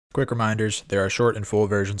Quick reminders, there are short and full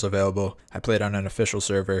versions available. I played on an official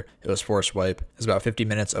server. It was Force Wipe. It was about 50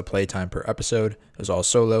 minutes of playtime per episode. It was all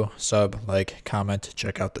solo. Sub, like, comment,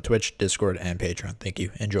 check out the Twitch, Discord, and Patreon. Thank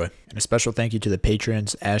you. Enjoy. And a special thank you to the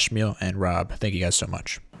patrons, Ashmeal and Rob. Thank you guys so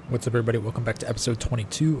much. What's up, everybody? Welcome back to episode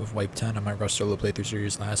 22 of Wipe 10 on my Rust solo playthrough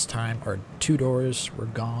series. Last time, our 2 doors were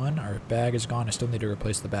gone. Our bag is gone. I still need to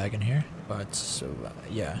replace the bag in here. But, so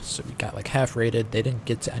we got like half rated. They didn't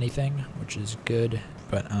get to anything, which is good.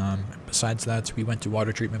 But besides that, we went to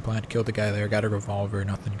water treatment plant, killed the guy there, got a revolver,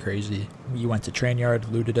 nothing crazy. We went to train yard,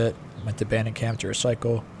 looted it, went to abandoned camp to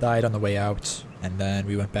recycle, died on the way out, and then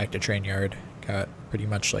we went back to train yard, got pretty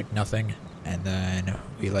much like nothing. And then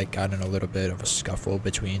we like got in a little bit of a scuffle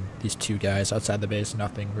between these 2 guys outside the base.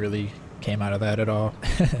 Nothing really came out of that at all.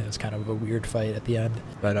 It was kind of a weird fight at the end.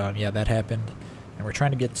 But yeah, that happened. And we're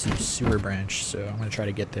trying to get to Sewer Branch, so I'm going to try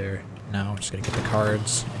to get there now. I'm just going to get the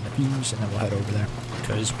cards and the fuse, and then we'll head over there.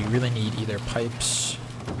 Because we really need either pipes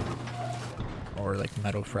or like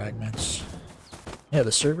metal fragments. Yeah,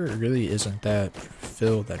 the server really isn't that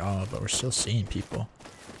filled at all, but we're still seeing people.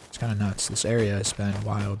 It's kind of nuts. This area has been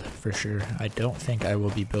wild for sure. I don't think I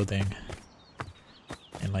will be building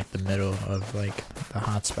in like the middle of like the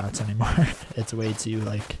hotspots anymore. It's way too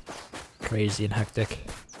like crazy and hectic.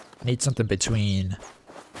 Need something between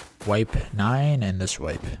Wipe 9 and this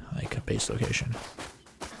Wipe, like a base location.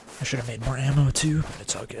 I should have made more ammo too, but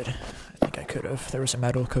it's all good. I think I could have. There was a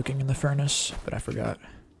metal cooking in the furnace, but I forgot.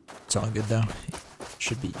 It's all good though.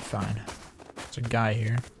 Should be fine. There's a guy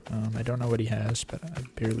here. I don't know what he has, but I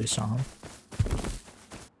barely saw him.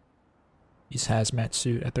 He's hazmat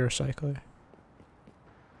suit at the recycler.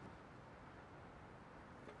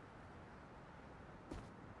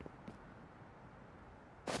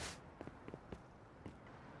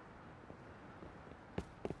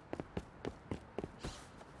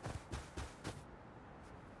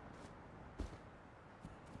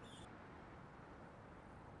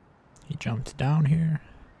 He jumped down here.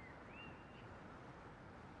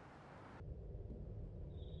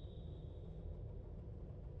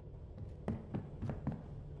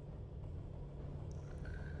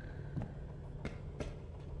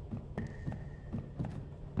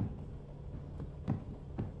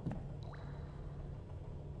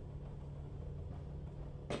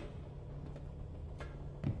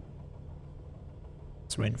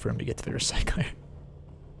 Just waiting for him to get to the recycler.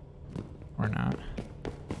 Or not.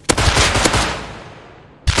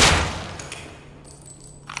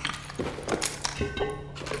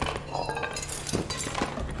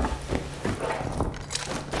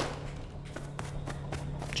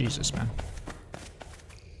 Jesus, man.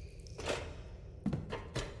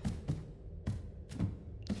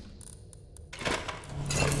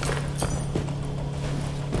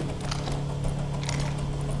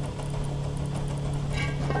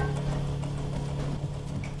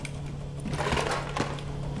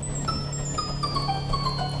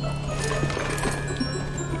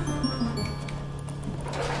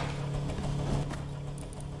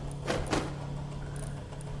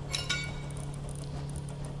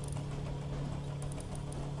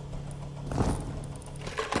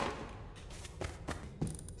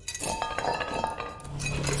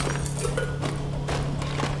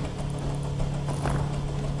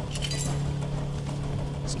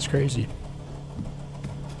 This is crazy.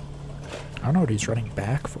 I don't know what he's running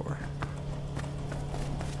back for.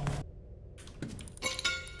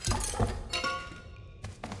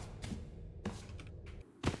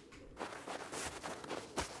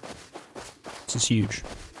 This is huge.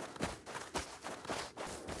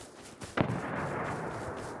 Come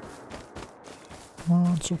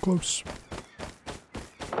on, so close.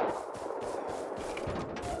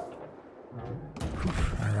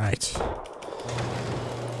 Alright.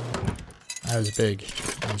 That was big.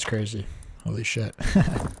 That was crazy. Holy shit.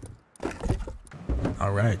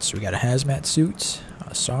 Alright, so we got a hazmat suit,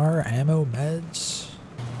 a SAR, ammo, meds.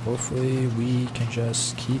 Hopefully we can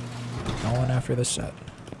just keep going after this set.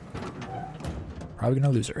 Probably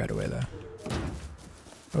gonna lose it right away though.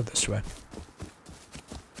 Go this way.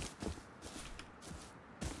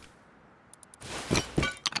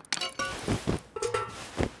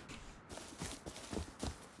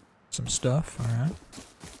 Some stuff, alright.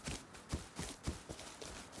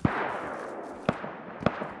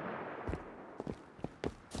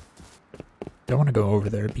 Don't want to go over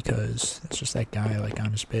there because it's just that guy like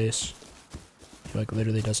on his base. He like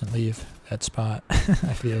literally doesn't leave that spot.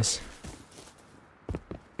 I feels.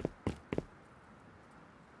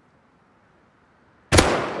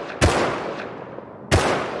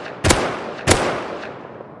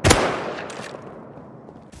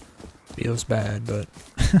 Feels bad, but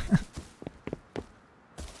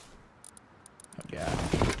God.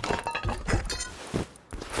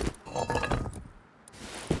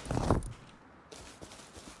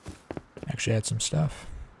 Actually had some stuff.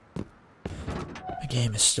 The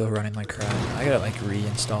game is still running like crap. I gotta like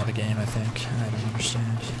reinstall the game, I think. I don't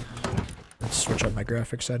understand. Let's switch up my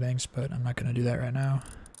graphics settings, but I'm not gonna do that right now.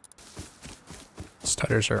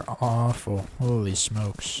 Stutters are awful. Holy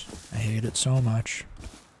smokes. I hate it so much.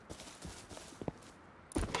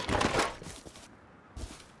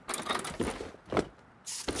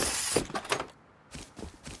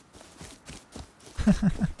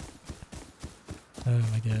 Oh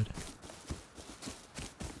my god.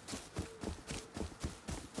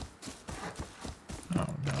 Oh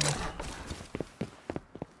no.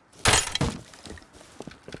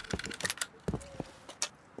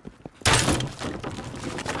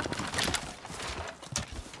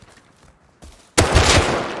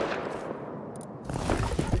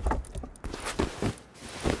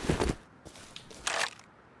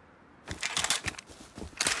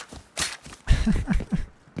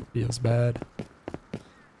 Feels bad.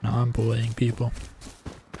 Now I'm bullying people.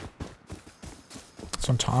 That's what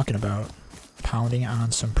I'm talking about. Pounding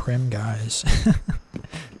on some prim guys.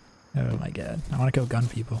 Oh my god. I want to go gun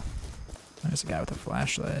people. There's a guy with a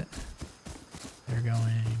flashlight. They're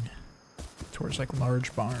going towards like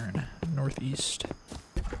large barn, northeast.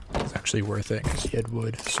 It's actually worth it because he had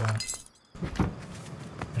wood, so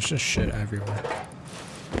there's just shit everywhere.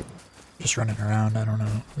 Just running around, I don't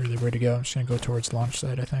know really where to go. I'm just gonna go towards launch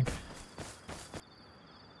site, I think.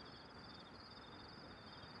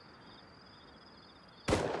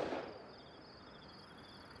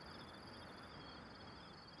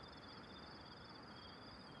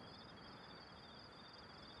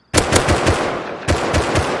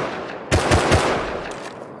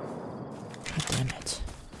 God damn it.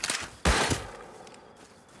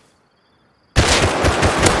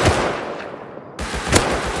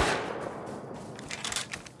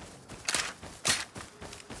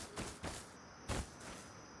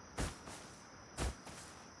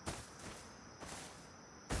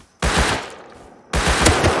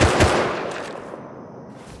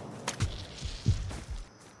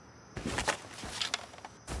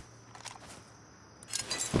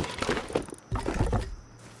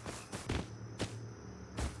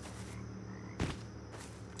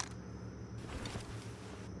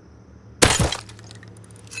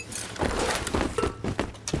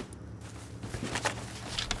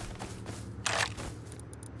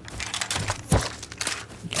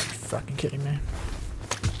 Fucking kidding me.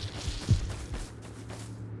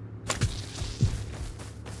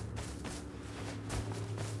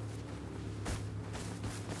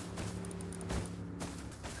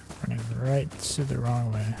 Running right to the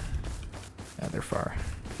wrong way. Yeah, they're far.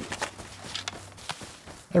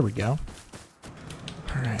 There we go.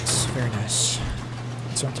 Alright, very nice.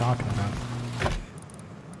 That's what I'm talking about.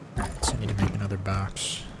 Alright, so I need to make another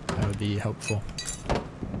box. That would be helpful.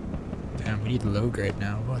 Damn, we need low grade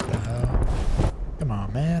now. What the hell? Come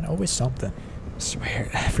on, man. Always something. I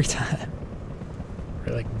swear, every time.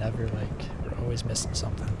 We're like never like, we're always missing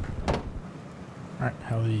something. Alright,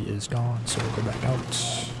 heli is gone, so we'll go back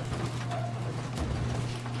out.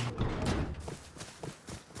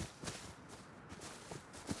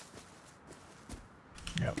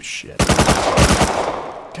 Oh shit.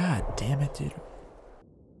 God damn it, dude.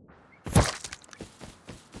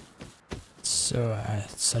 So,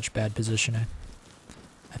 such bad positioning.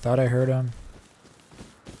 I thought I heard him.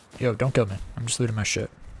 Yo, don't kill me. I'm just looting my shit.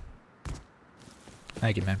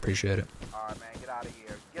 Thank you, man. Appreciate it. Alright, man. Get out of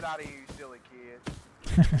here. Get out of here, you silly kid.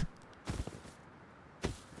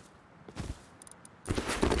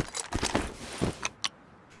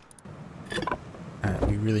 Alright,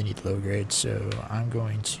 we really need low grade, so I'm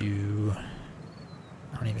going to...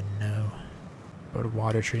 I don't even know. Go to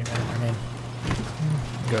water treatment. I mean,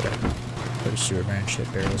 go to sewer branch,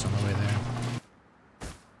 shit barrels on the way there.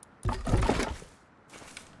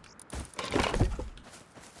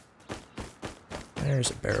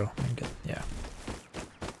 There's a barrel. Yeah.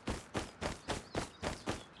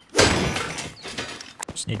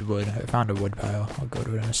 Just need wood. I found a wood pile. I'll go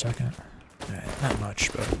to it in a second. Alright, not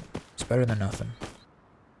much, but it's better than nothing.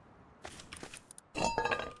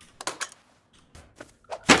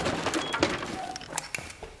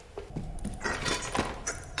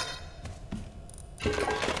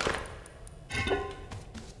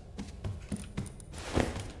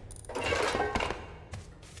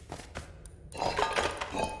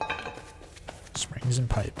 Springs and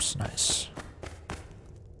pipes, nice.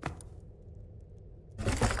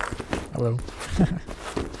 Hello.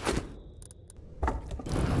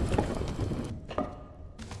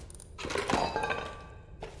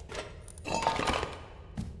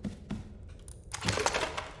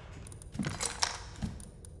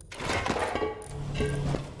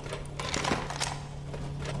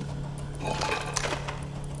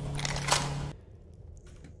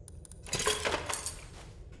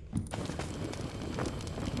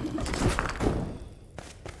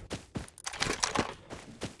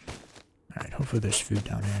 Hopefully there's food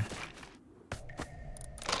down here.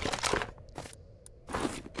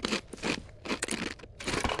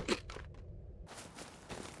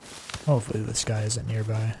 Hopefully this guy isn't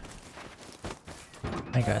nearby. I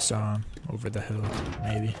think I saw him over the hill,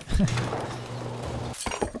 maybe.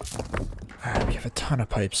 Alright, we have a ton of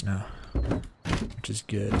pipes now, which is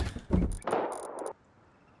good.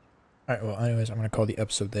 Alright, well anyways, I'm going to call the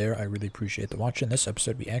episode there. I really appreciate the watching. This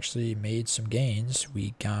episode we actually made some gains.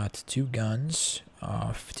 We got 2 guns,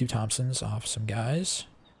 2 Thompsons off some guys.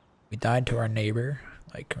 We died to our neighbor,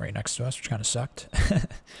 like right next to us, which kind of sucked. It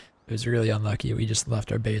was really unlucky. We just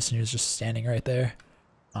left our base and he was just standing right there.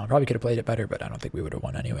 Probably could have played it better, but I don't think we would have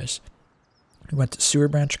won anyways. We went to Sewer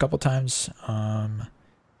Branch a couple times. I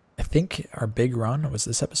think our big run was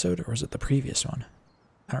this episode, or was it the previous one?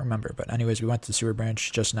 I don't remember, but anyways, we went to Sewer Branch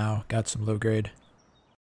just now, got some low grade.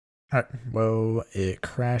 Alright, well, it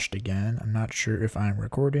crashed again. I'm not sure if I'm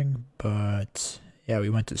recording, but yeah, we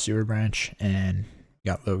went to Sewer Branch and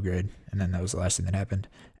got low grade, and then that was the last thing that happened.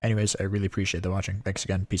 Anyways, I really appreciate the watching. Thanks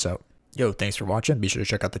again. Peace out. Yo, thanks for watching. Be sure to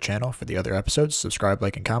check out the channel for the other episodes. Subscribe,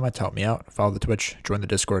 like, and comment to help me out. Follow the Twitch, join the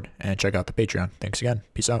Discord, and check out the Patreon. Thanks again.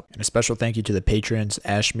 Peace out. And a special thank you to the patrons,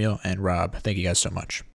 Ashmeal and Rob. Thank you guys so much.